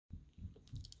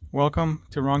Welcome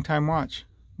to Wrong Time Watch.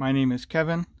 My name is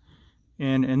Kevin,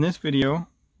 and in this video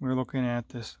we're looking at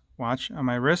this watch on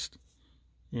my wrist,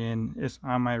 and it's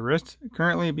on my wrist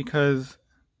currently because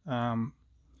I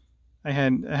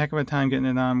had a heck of a time getting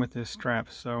it on with this strap,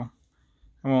 so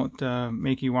I won't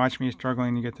make you watch me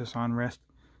struggling to get this on wrist.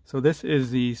 So this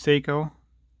is the Seiko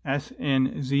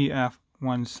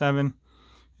SNZF17. It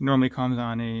normally comes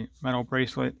on a metal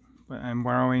bracelet, but I'm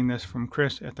borrowing this from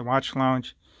Chris at the Watch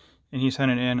Lounge, and he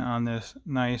sent it in on this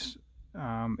nice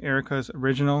Erika's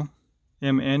original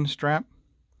MN strap.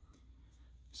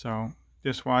 So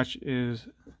this watch is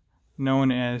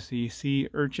known as the Sea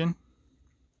Urchin.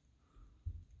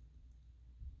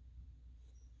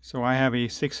 So I have a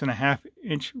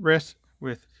 6.5-inch wrist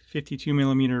with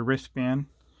 52mm wristband,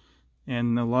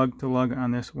 and the lug to lug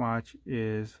on this watch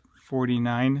is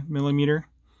 49mm.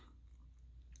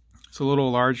 It's a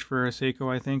little large for a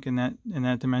Seiko, I think, in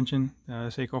that dimension,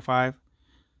 Seiko 5.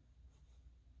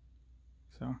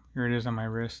 So here it is on my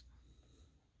wrist.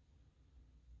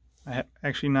 I have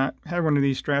actually not had one of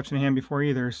these straps in hand before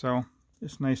either, so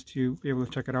it's nice to be able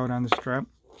to check it out on the strap.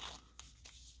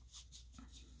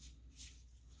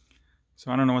 So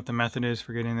I don't know what the method is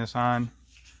for getting this on.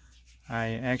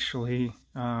 I actually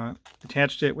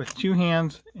attached it with two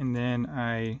hands, and then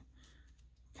I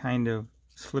kind of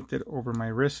slipped it over my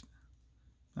wrist.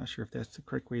 Not sure if that's the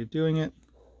correct way of doing it.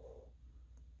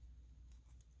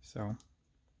 So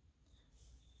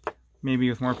maybe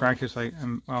with more practice,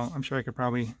 I'm sure I could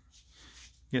probably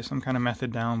get some kind of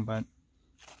method down, but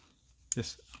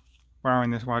just borrowing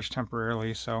this watch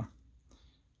temporarily, so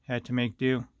had to make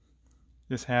do.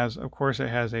 This has, of course, it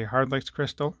has a hardlex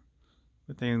crystal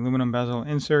with a aluminum bezel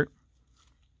insert.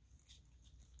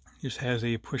 This has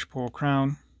a push-pull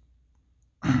crown.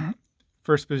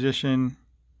 First position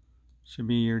should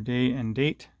be your day and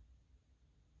date.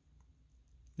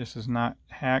 This is not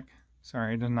hack.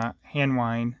 Sorry, it does not hand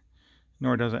wind,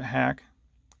 nor does it hack.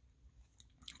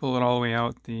 Pull it all the way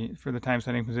out for the time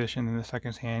setting position, and the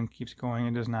second hand keeps going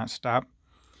and does not stop.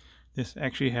 This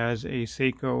actually has a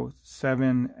Seiko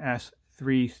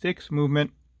 7S36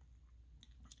 movement.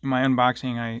 In my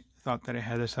unboxing, I thought that it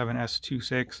had a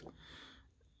 7S26.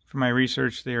 For my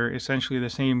research, they're essentially the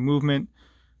same movement,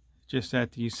 just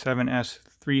that the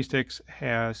 7S36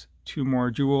 has two more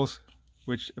jewels,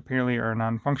 which apparently are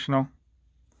non-functional.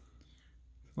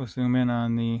 Let's zoom in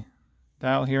on the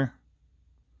dial here.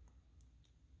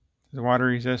 It says water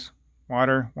resist,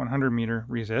 water 100 meter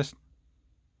resist.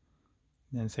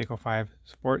 Then Seiko 5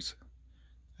 sports.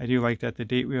 I do like that the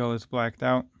date wheel is blacked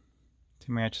out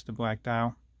to match the black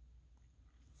dial.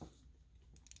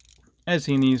 I've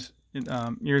seen these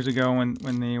years ago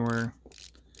when they were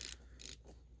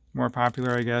more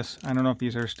popular, I guess. I don't know if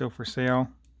these are still for sale.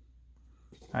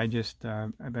 I've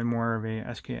been more of a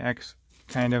SKX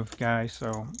kind of guy,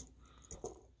 so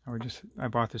I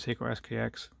bought the Seiko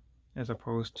SKX as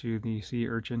opposed to the Sea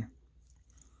Urchin.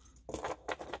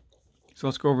 So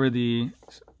let's go over the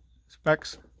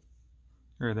specs,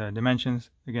 or the dimensions.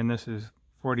 Again, this is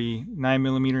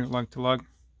 49mm lug to lug.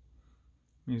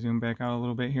 Let me zoom back out a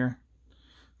little bit here.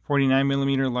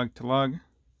 49mm lug to lug.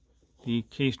 The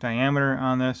case diameter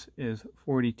on this is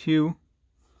 42,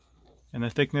 and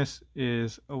the thickness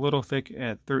is a little thick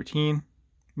at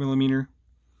 13mm,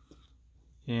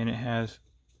 and it has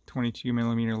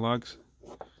 22mm lugs.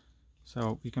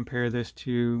 So we compare this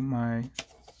to my,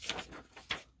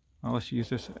 well, let's use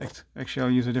this, actually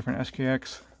I'll use a different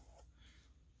SKX.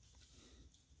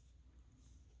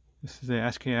 This is a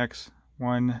SKX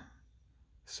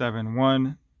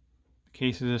 171. The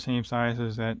case is the same size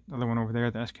as that other one over there,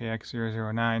 the SKX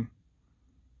 009.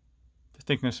 The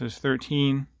thickness is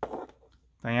 13.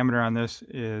 Diameter on this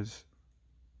is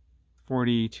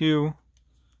 42,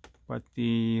 but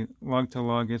the lug to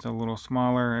lug is a little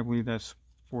smaller. I believe that's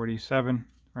 47, if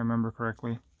I remember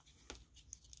correctly.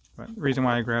 But the reason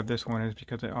why I grabbed this one is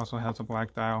because it also has a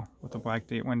black dial with a black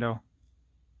date window.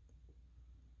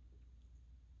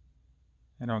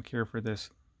 I don't care for this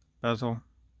bezel.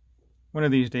 One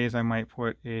of these days I might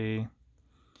put a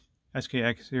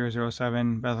SKX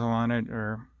 007 bezel on it,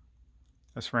 or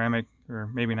a ceramic, or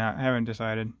maybe not. I haven't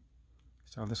decided.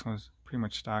 So this one's pretty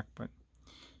much stock, but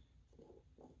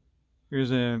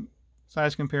here's a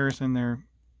size comparison. They're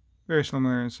very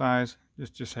similar in size. This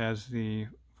just has the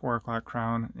 4 o'clock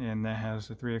crown, and that has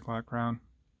the 3 o'clock crown.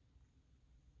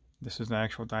 This is the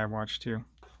actual dive watch too.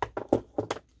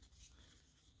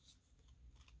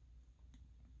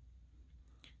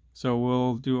 So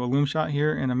we'll do a loom shot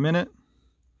here in a minute.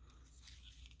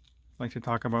 I'd like to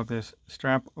talk about this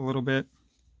strap a little bit.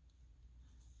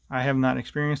 I have not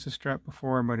experienced this strap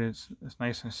before, but it's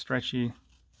nice and stretchy.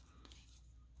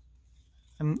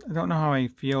 I don't know how I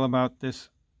feel about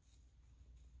this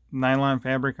nylon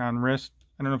fabric on wrist.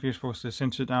 I don't know if you're supposed to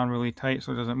cinch it down really tight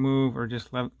so it doesn't move, or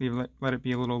just let it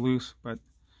be a little loose, but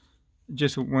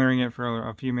just wearing it for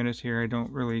a few minutes here, I don't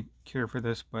really care for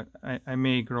this, but I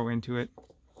may grow into it.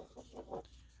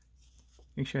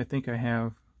 Actually, I think I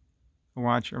have a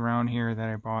watch around here that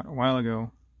I bought a while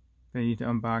ago that I need to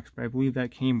unbox, but I believe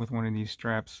that came with one of these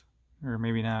straps, or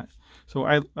maybe not. So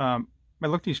I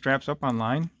looked these straps up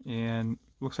online, and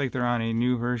looks like they're on a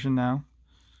new version now.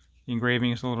 The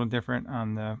engraving is a little different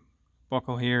on the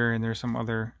buckle here, and there's some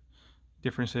other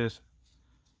differences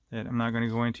that I'm not going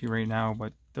to go into right now,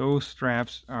 but those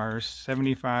straps are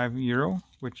 €75,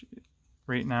 which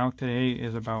right now today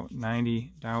is about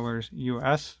 $90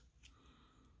 US.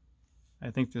 I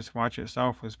think this watch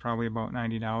itself was probably about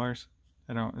 $90.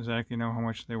 I don't exactly know how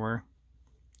much they were.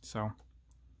 So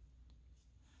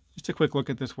just a quick look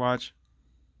at this watch.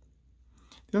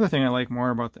 The other thing I like more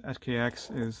about the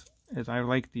SKX is I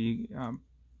like the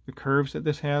curves that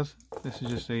this has. This is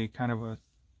just a kind of a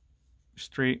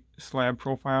straight slab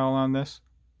profile on this.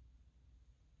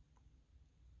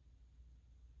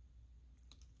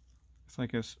 It's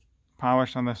like it's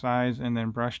polished on the sides and then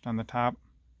brushed on the top.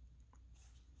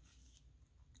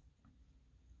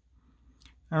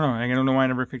 I don't know why I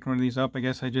never picked one of these up. I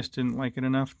guess I just didn't like it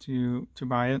enough to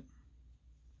buy it.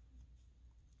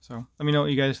 So let me know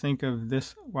what you guys think of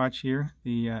this watch here,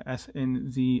 the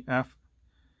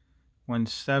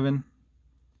SNZF17.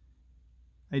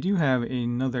 I do have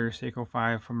another Seiko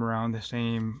 5 from around the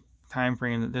same time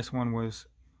frame that this one was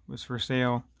for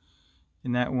sale,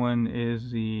 and that one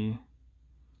is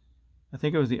I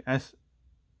think it was the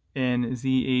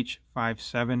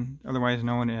SNZF17, otherwise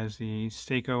known as the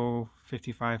Seiko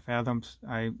 55 Fathoms.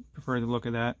 I prefer the look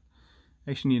of that.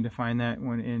 I actually need to find that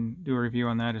one and do a review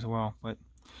on that as well. But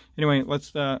anyway,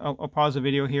 let's I'll pause the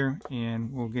video here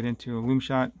and we'll get into a loom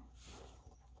shot,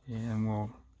 and we'll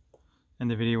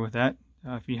end the video with that.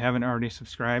 If you haven't already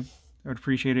subscribed, I would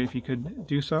appreciate it if you could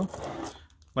do so.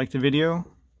 Like the video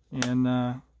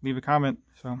and leave a comment.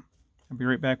 So I'll be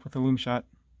right back with the loom shot.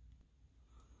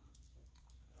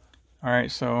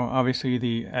 Alright, so obviously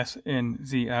the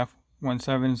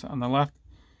SNZF17 is on the left,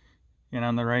 and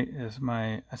on the right is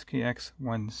my SKX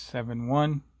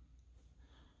 171.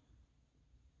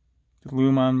 The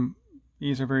loom on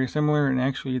these are very similar, and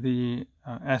actually the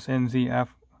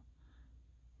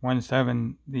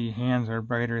SNZF17, the hands are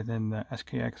brighter than the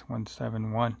SKX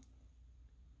 171.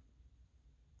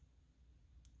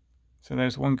 So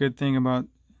there's one good thing about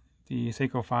the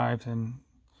Seiko 5s and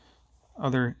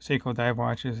other Seiko dive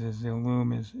watches, is the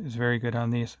loom is very good on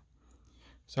these.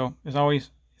 So as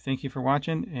always, thank you for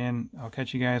watching, and I'll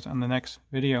catch you guys on the next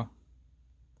video.